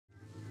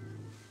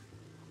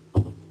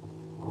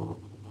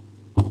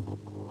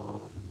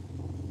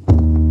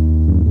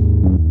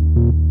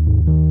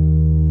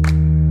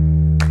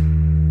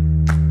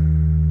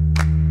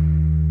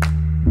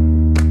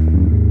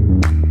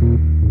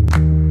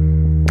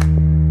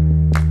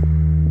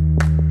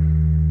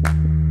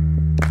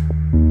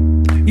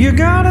You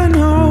gotta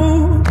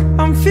know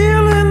I'm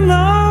feeling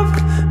love,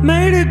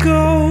 made it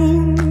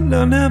gold.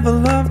 I never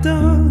loved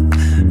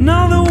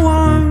another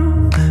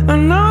one,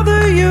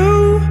 another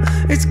you.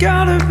 It's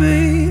gotta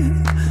be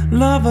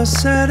love, I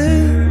said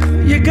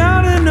it. You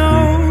gotta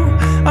know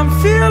I'm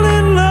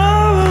feeling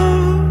love.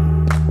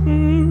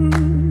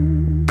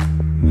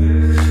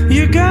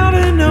 You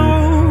gotta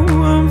know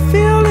I'm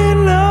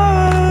feeling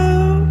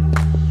love.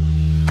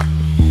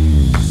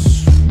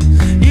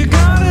 You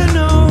gotta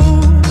know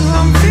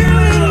I'm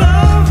feeling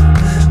love,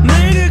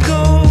 made it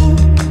gold.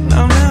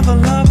 I'll never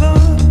love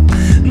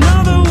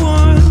another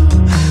one,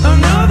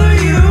 another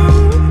you.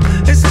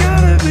 It's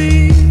gotta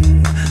be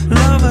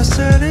love, I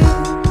said it.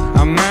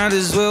 I might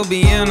as well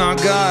be in our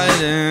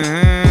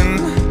garden.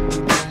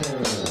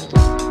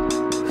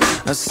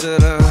 I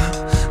said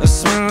a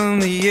smell in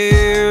the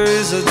air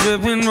is a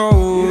dripping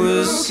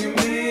rose. You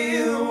can be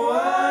the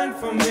one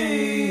for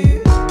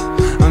me.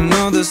 I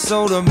know the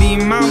soul to be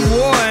my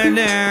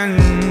warden.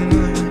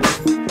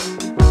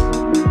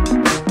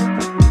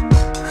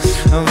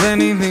 Of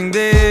anything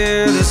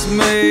there that's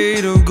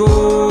made of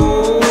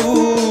gold.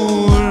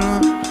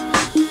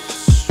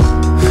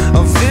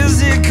 A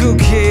physical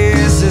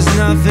kiss is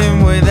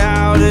nothing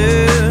without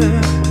it.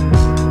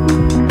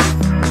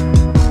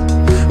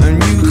 And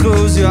you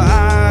close your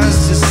eyes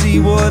to see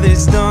what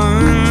it's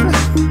done.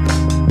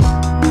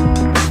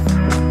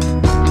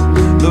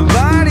 The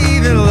body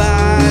that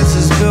lies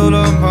is built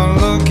up on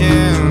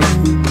looking.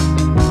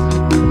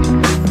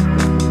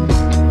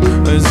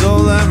 It's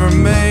all that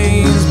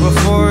remains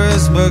before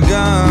it's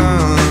begun.